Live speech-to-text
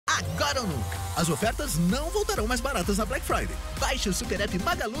param nunca. As ofertas não voltarão mais baratas na Black Friday. Baixe o Super App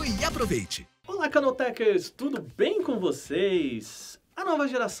Magalu e aproveite. Olá, Canaltechers, tudo bem com vocês? A nova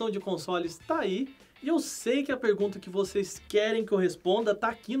geração de consoles tá aí e eu sei que a pergunta que vocês querem que eu responda tá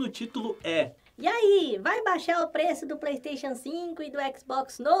aqui no título E aí, vai baixar o preço do PlayStation 5 e do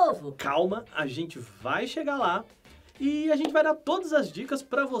Xbox novo? Calma, a gente vai chegar lá e a gente vai dar todas as dicas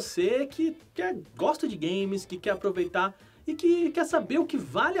para você que gosta de games, que quer aproveitar e que quer saber o que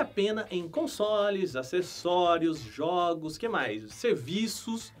vale a pena em consoles, acessórios, jogos, que mais?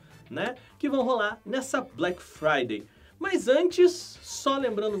 Serviços, né? Que vão rolar nessa Black Friday. Mas antes, só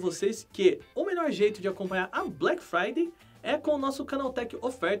lembrando vocês que o melhor jeito de acompanhar a Black Friday é com o nosso Canaltech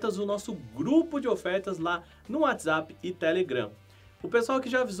Ofertas, o nosso grupo de ofertas lá no WhatsApp e Telegram. O pessoal que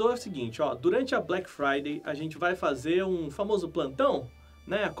já avisou é o seguinte, ó, durante a Black Friday a gente vai fazer um famoso plantão,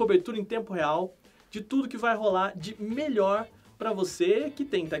 né, a cobertura em tempo real de tudo que vai rolar de melhor para você que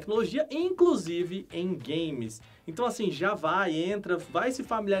tem tecnologia, inclusive em games. Então assim, já entra, vai se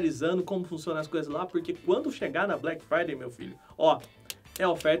familiarizando como funcionam as coisas lá, porque quando chegar na Black Friday, meu filho, ó, é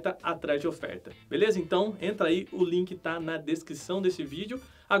oferta atrás de oferta, beleza? Então, entra aí, o link tá na descrição desse vídeo.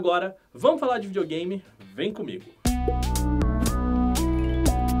 Agora, vamos falar de videogame? Vem comigo!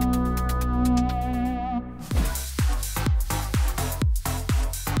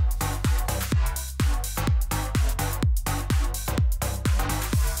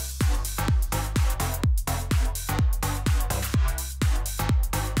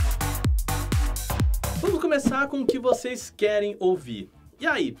 Vamos começar com o que vocês querem ouvir. E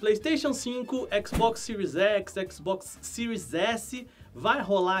aí, PlayStation 5, Xbox Series X, Xbox Series S, vai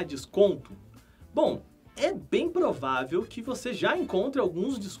rolar desconto? Bom, é bem provável que você já encontre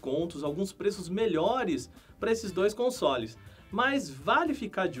alguns descontos, alguns preços melhores para esses dois consoles. Mas vale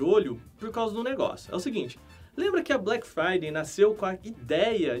ficar de olho por causa do negócio. É o seguinte, lembra que a Black Friday nasceu com a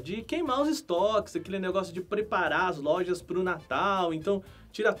ideia de queimar os estoques, aquele negócio de preparar as lojas para o Natal, então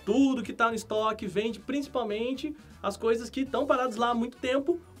tira tudo que está no estoque, vende principalmente as coisas que estão paradas lá há muito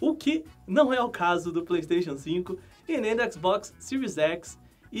tempo, o que não é o caso do PlayStation 5 e nem do Xbox Series X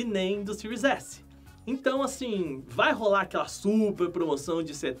e nem do Series S. Então, assim, vai rolar aquela super promoção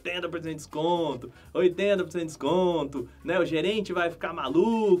de 70% de desconto, 80% de desconto, né? O gerente vai ficar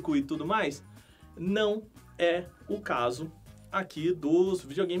maluco e tudo mais? Não é o caso aqui dos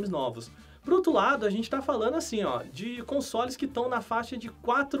videogames novos. Por outro lado, a gente tá falando assim, ó, de consoles que estão na faixa de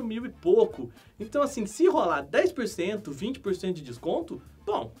 4 mil e pouco. Então, assim, se rolar 10%, 20% de desconto,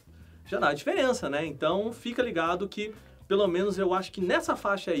 bom, já dá diferença, né? Então, fica ligado que, pelo menos, eu acho que nessa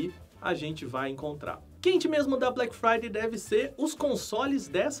faixa aí, a gente vai encontrar. Quente mesmo da Black Friday deve ser os consoles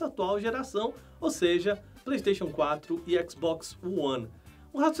dessa atual geração, ou seja, PlayStation 4 e Xbox One.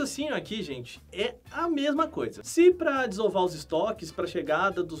 O raciocínio aqui, gente, é a mesma coisa. Se para desovar os estoques, para a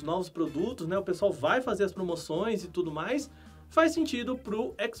chegada dos novos produtos, né, o pessoal vai fazer as promoções e tudo mais, faz sentido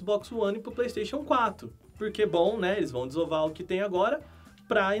pro Xbox One e pro PlayStation 4. Porque, bom, né, eles vão desovar o que tem agora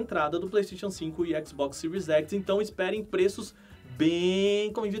para a entrada do PlayStation 5 e Xbox Series X. Então, esperem preços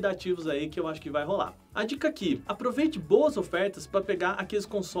bem convidativos aí que eu acho que vai rolar. A dica aqui, aproveite boas ofertas para pegar aqueles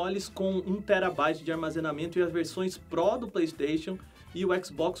consoles com 1 TB de armazenamento e as versões Pro do PlayStation e o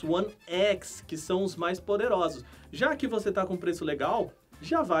Xbox One X, que são os mais poderosos. Já que você tá com preço legal,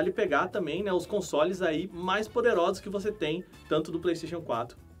 já vale pegar também, né, os consoles aí mais poderosos que você tem, tanto do PlayStation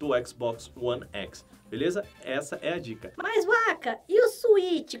 4, do Xbox One X. Beleza? Essa é a dica. Mas, Vaca, e o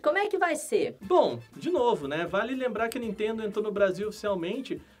Switch, como é que vai ser? Bom, de novo, né, vale lembrar que a Nintendo entrou no Brasil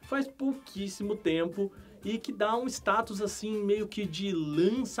oficialmente faz pouquíssimo tempo e que dá um status assim meio que de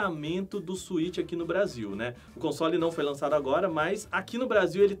lançamento do Switch aqui no Brasil, né? O console não foi lançado agora, mas aqui no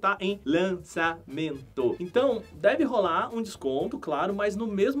Brasil ele tá em lançamento. Então, deve rolar um desconto, claro, mas no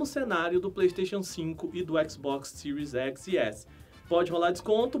mesmo cenário do PlayStation 5 e do Xbox Series X e S. Pode rolar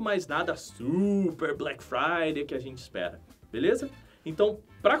desconto, mas nada super Black Friday que a gente espera, beleza? Então,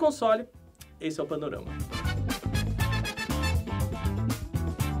 para console, esse é o panorama.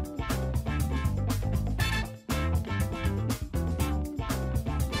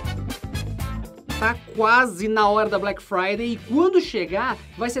 Tá quase na hora da Black Friday e quando chegar,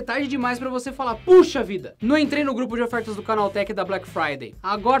 vai ser tarde demais pra você falar, puxa vida, não entrei no grupo de ofertas do Canaltech da Black Friday,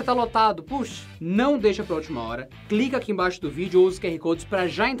 agora tá lotado, puxa. Não deixa pra última hora, clica aqui embaixo do vídeo ou os QR Codes pra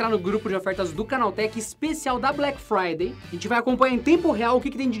já entrar no grupo de ofertas do Canaltech especial da Black Friday. A gente vai acompanhar em tempo real o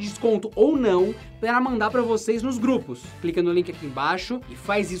que tem de desconto ou não para mandar pra vocês nos grupos. Clica no link aqui embaixo e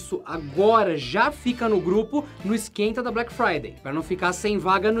faz isso agora, já fica no grupo, no esquenta da Black Friday, pra não ficar sem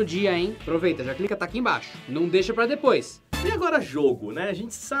vaga no dia, hein? Aproveita, já clica, tá aqui embaixo. Não deixa pra depois. E agora jogo, né? A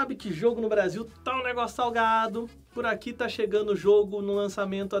gente sabe que jogo no Brasil tá um negócio salgado. Por aqui tá chegando o jogo no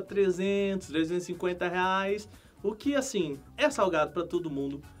lançamento a 300, 350 reais. O que, assim, é salgado para todo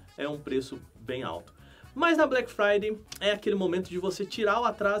mundo, é um preço bem alto. Mas na Black Friday é aquele momento de você tirar o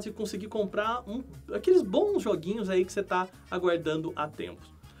atraso e conseguir comprar aqueles bons joguinhos aí que você tá aguardando há tempos.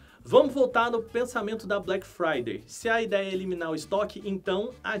 Vamos voltar no pensamento da Black Friday. Se a ideia é eliminar o estoque, então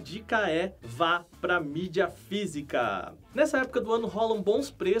a dica é vá para mídia física. Nessa época do ano rolam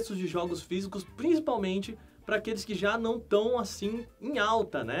bons preços de jogos físicos, principalmente para aqueles que já não estão assim em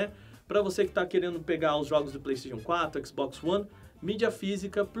alta, né? Para você que está querendo pegar os jogos do PlayStation 4, Xbox One, mídia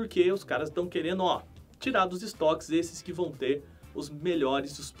física, porque os caras estão querendo, ó, tirar dos estoques esses que vão ter os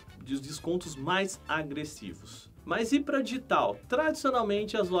melhores, os descontos mais agressivos. Mas e para digital?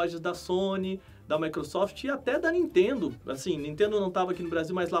 Tradicionalmente as lojas da Sony, da Microsoft e até da Nintendo, assim, Nintendo não estava aqui no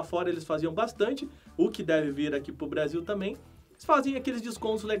Brasil, mas lá fora eles faziam bastante, o que deve vir aqui para o Brasil também. Eles fazem aqueles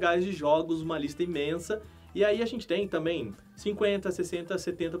descontos legais de jogos, uma lista imensa, e aí a gente tem também 50%, 60%,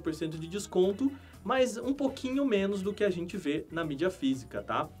 70% de desconto, mas um pouquinho menos do que a gente vê na mídia física,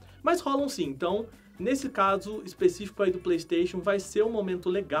 tá? Mas rolam sim, então nesse caso específico aí do PlayStation vai ser um momento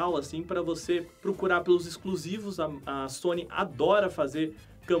legal assim para você procurar pelos exclusivos. A Sony adora fazer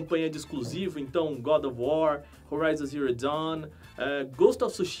campanha de exclusivo, então God of War, Horizon Zero Dawn, Ghost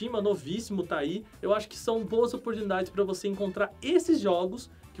of Tsushima novíssimo tá aí. Eu acho que são boas oportunidades para você encontrar esses jogos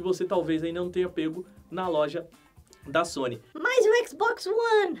que você talvez ainda não tenha pego na loja da Sony. Mas o Xbox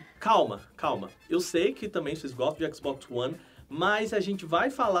One? Calma, calma. Eu sei que também vocês gostam de Xbox One, mas a gente vai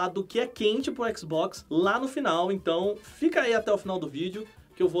falar do que é quente pro Xbox lá no final, então fica aí até o final do vídeo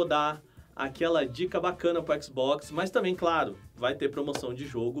que eu vou dar aquela dica bacana pro Xbox, mas também, claro, vai ter promoção de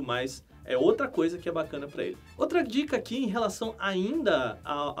jogo, mas é outra coisa que é bacana para ele. Outra dica aqui em relação ainda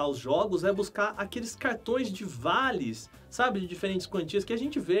aos jogos é buscar aqueles cartões de vales, sabe, de diferentes quantias que a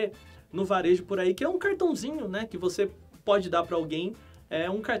gente vê no varejo por aí, que é um cartãozinho, né, que você pode dar para alguém. É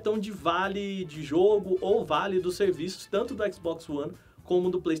um cartão de vale de jogo ou vale dos serviços, tanto do Xbox One como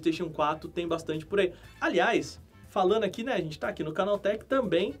do PlayStation 4, tem bastante por aí. Aliás, falando aqui, né, a gente tá aqui no Canaltech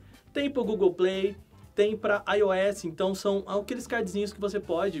também, tem pro Google Play, tem para iOS, então são aqueles cardzinhos que você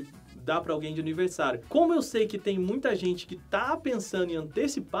pode dar para alguém de aniversário. Como eu sei que tem muita gente que tá pensando em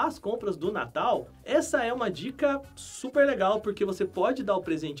antecipar as compras do Natal, essa é uma dica super legal, porque você pode dar o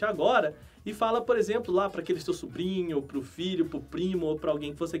presente agora e fala, por exemplo, lá para aquele seu sobrinho, para o filho, para o primo ou para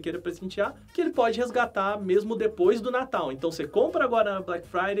alguém que você queira presentear, que ele pode resgatar mesmo depois do Natal. Então você compra agora na Black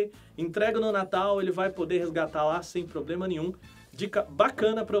Friday, entrega no Natal, ele vai poder resgatar lá sem problema nenhum. Dica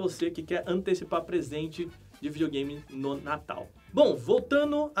bacana para você que quer antecipar presente de videogame no Natal. Bom,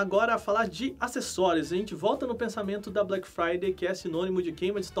 voltando agora a falar de acessórios, a gente volta no pensamento da Black Friday, que é sinônimo de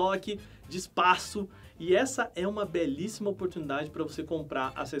queima de estoque, de espaço, e essa é uma belíssima oportunidade para você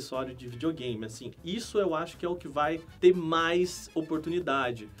comprar acessório de videogame, assim, isso eu acho que é o que vai ter mais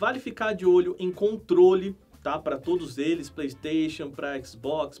oportunidade. Vale ficar de olho em controle, tá? Para todos eles, PlayStation, para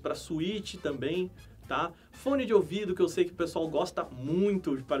Xbox, para Switch também, tá? Fone de ouvido, que eu sei que o pessoal gosta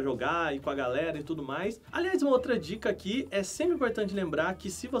muito para jogar e com a galera e tudo mais. Aliás, uma outra dica aqui, é sempre importante lembrar que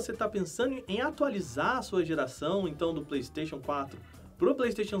se você está pensando em atualizar a sua geração, então do PlayStation 4 para o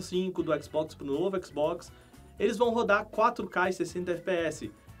PlayStation 5, do Xbox para o novo Xbox, eles vão rodar 4K e 60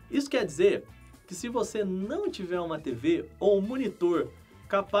 FPS. Isso quer dizer que se você não tiver uma TV ou um monitor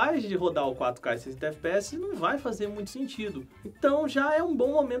capaz de rodar o 4K e 60 FPS, não vai fazer muito sentido. Então já é um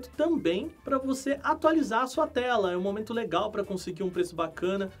bom momento também para você atualizar a sua tela. É um momento legal para conseguir um preço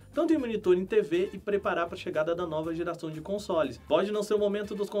bacana, tanto em monitor e em TV, e preparar para a chegada da nova geração de consoles. Pode não ser o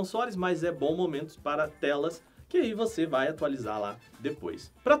momento dos consoles, mas é bom momento para telas, que aí você vai atualizar lá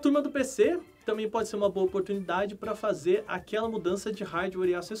depois. Para a turma do PC, também pode ser uma boa oportunidade para fazer aquela mudança de hardware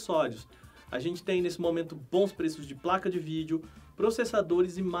e acessórios. A gente tem nesse momento bons preços de placa de vídeo,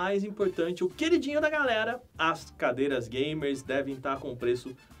 processadores e, mais importante, o queridinho da galera, as cadeiras gamers devem estar com um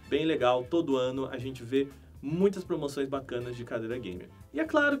preço bem legal. Todo ano a gente vê muitas promoções bacanas de cadeira gamer. E é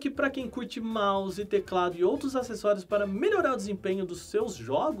claro que para quem curte mouse, teclado e outros acessórios para melhorar o desempenho dos seus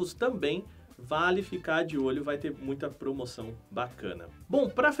jogos também, vale ficar de olho, vai ter muita promoção bacana. Bom,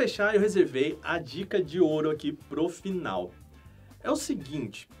 para fechar eu reservei a dica de ouro aqui pro final. É o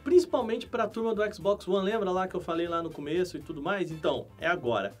seguinte, principalmente para a turma do Xbox One, lembra lá que eu falei lá no começo e tudo mais? Então, é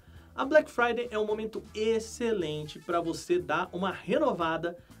agora. A Black Friday é um momento excelente para você dar uma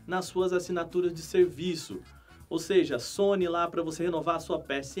renovada nas suas assinaturas de serviço. Ou seja, Sony lá para você renovar a sua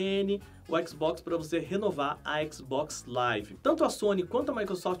PSN, o Xbox para você renovar a Xbox Live. Tanto a Sony quanto a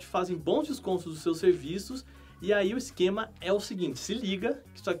Microsoft fazem bons descontos dos seus serviços, e aí o esquema é o seguinte, se liga,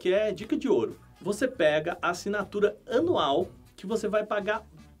 que isso aqui é dica de ouro. você pega a assinatura anual, que você vai pagar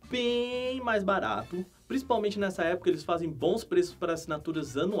bem mais barato. Principalmente nessa época, eles fazem bons preços para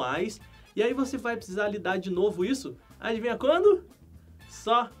assinaturas anuais. E aí você vai precisar lidar de novo isso. Adivinha quando?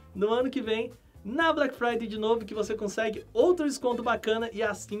 Só no ano que vem, na Black Friday de novo, que você consegue outro desconto bacana. E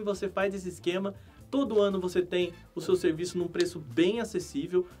assim você faz esse esquema. Todo ano você tem o seu serviço num preço bem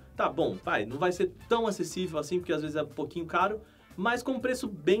acessível. Tá bom, não vai ser tão acessível assim, porque às vezes é um pouquinho caro. Mas com preço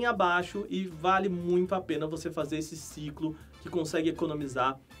bem abaixo e vale muito a pena você fazer esse ciclo que consegue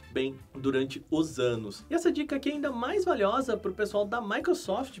economizar bem durante os anos. E essa dica aqui é ainda mais valiosa para o pessoal da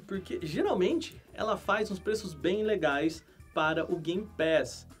Microsoft, porque geralmente ela faz uns preços bem legais para o Game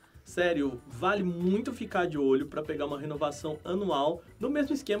Pass. Sério, vale muito ficar de olho para pegar uma renovação anual, no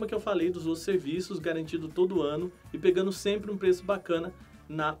mesmo esquema que eu falei dos outros serviços, garantido todo ano e pegando sempre um preço bacana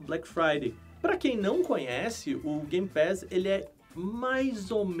na Black Friday. Para quem não conhece, o Game Pass ele é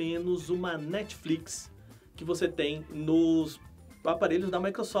mais ou menos uma Netflix que você tem nos aparelhos da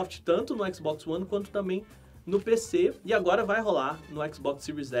Microsoft, tanto no Xbox One quanto também no PC, e agora vai rolar no Xbox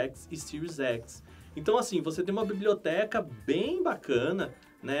Series X e Series X. Então assim, você tem uma biblioteca bem bacana,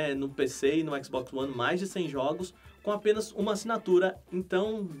 né, no PC e no Xbox One, mais de 100 jogos com apenas uma assinatura.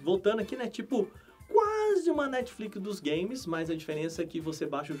 Então, voltando aqui, né, tipo quase uma Netflix dos games, mas a diferença é que você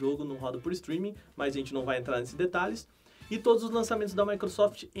baixa o jogo, não roda por streaming, mas a gente não vai entrar nesses detalhes. E todos os lançamentos da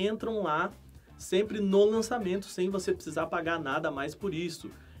Microsoft entram lá sempre no lançamento, sem você precisar pagar nada a mais por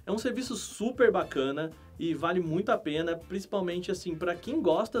isso. É um serviço super bacana e vale muito a pena, principalmente assim para quem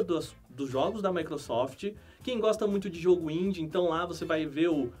gosta dos jogos da Microsoft, quem gosta muito de jogo indie. Então lá você vai ver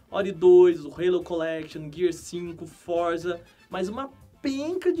o Ori 2, o Halo Collection, Gear 5, Forza, mas uma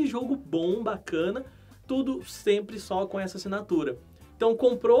penca de jogo bom, bacana, tudo sempre só com essa assinatura. Então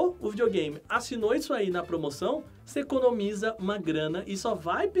comprou o videogame, assinou isso aí na promoção, você economiza uma grana e só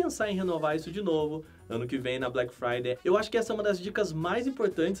vai pensar em renovar isso de novo ano que vem na Black Friday. Eu acho que essa é uma das dicas mais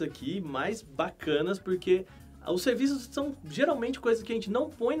importantes aqui, mais bacanas, porque os serviços são geralmente coisas que a gente não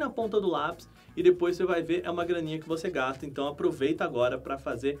põe na ponta do lápis e depois você vai ver é uma graninha que você gasta. Então aproveita agora para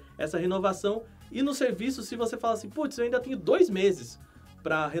fazer essa renovação. E no serviço, se você fala assim, putz, eu ainda tenho 2 meses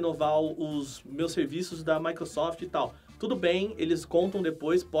para renovar os meus serviços da Microsoft e tal. Tudo bem, eles contam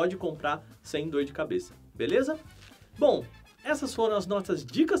depois, pode comprar sem dor de cabeça, beleza? Bom, essas foram as nossas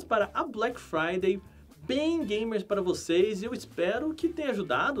dicas para a Black Friday, bem gamers para vocês. Eu espero que tenha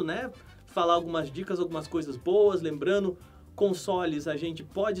ajudado, né? Falar algumas dicas, algumas coisas boas. Lembrando, consoles a gente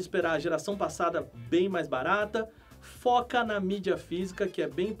pode esperar a geração passada bem mais barata. Foca na mídia física, que é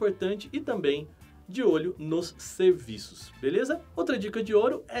bem importante, e também de olho nos serviços, beleza? Outra dica de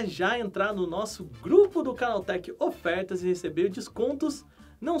ouro é já entrar no nosso grupo do Canaltech Ofertas e receber descontos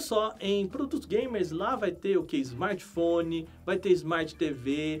não só em produtos gamers. Lá vai ter o que? Smartphone, vai ter Smart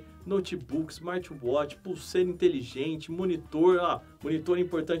TV, notebook, smartwatch, pulseira inteligente, monitor, monitor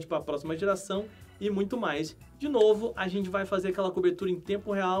importante para a próxima geração e muito mais. De novo, a gente vai fazer aquela cobertura em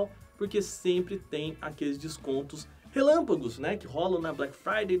tempo real, porque sempre tem aqueles descontos relâmpagos, né, que rolam na Black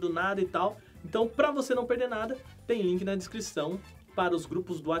Friday do nada e tal. Então, para você não perder nada, tem link na descrição para os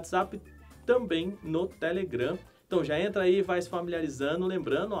grupos do WhatsApp, também no Telegram. Então já entra aí, vai se familiarizando,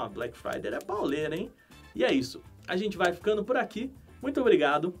 lembrando, Black Friday é pauleira, hein? E é isso, a gente vai ficando por aqui. Muito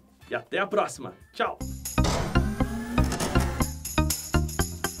obrigado e até a próxima. Tchau!